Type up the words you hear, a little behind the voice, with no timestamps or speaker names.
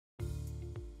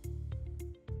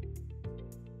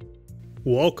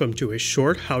Welcome to a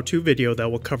short how-to video that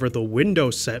will cover the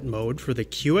window set mode for the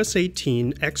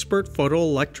QS18 Expert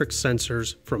Photoelectric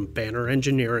Sensors from Banner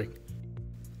Engineering.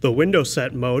 The window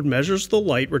set mode measures the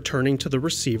light returning to the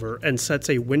receiver and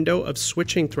sets a window of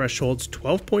switching thresholds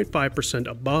 12.5%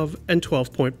 above and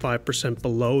 12.5%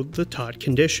 below the taut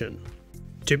condition.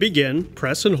 To begin,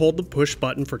 press and hold the push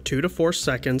button for 2 to 4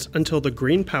 seconds until the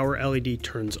green power LED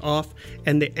turns off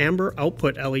and the amber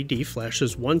output LED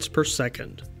flashes once per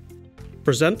second.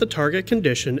 Present the target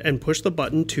condition and push the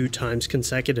button 2 times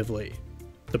consecutively.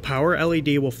 The power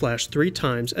LED will flash 3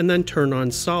 times and then turn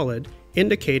on solid,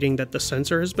 indicating that the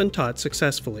sensor has been taught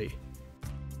successfully.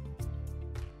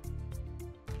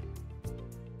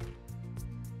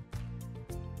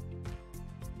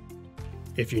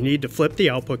 If you need to flip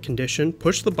the output condition,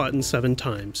 push the button 7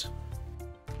 times.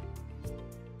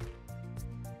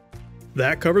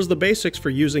 That covers the basics for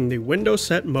using the window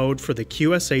set mode for the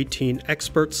QS18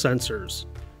 Expert Sensors.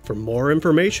 For more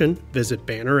information, visit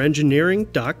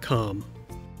bannerengineering.com.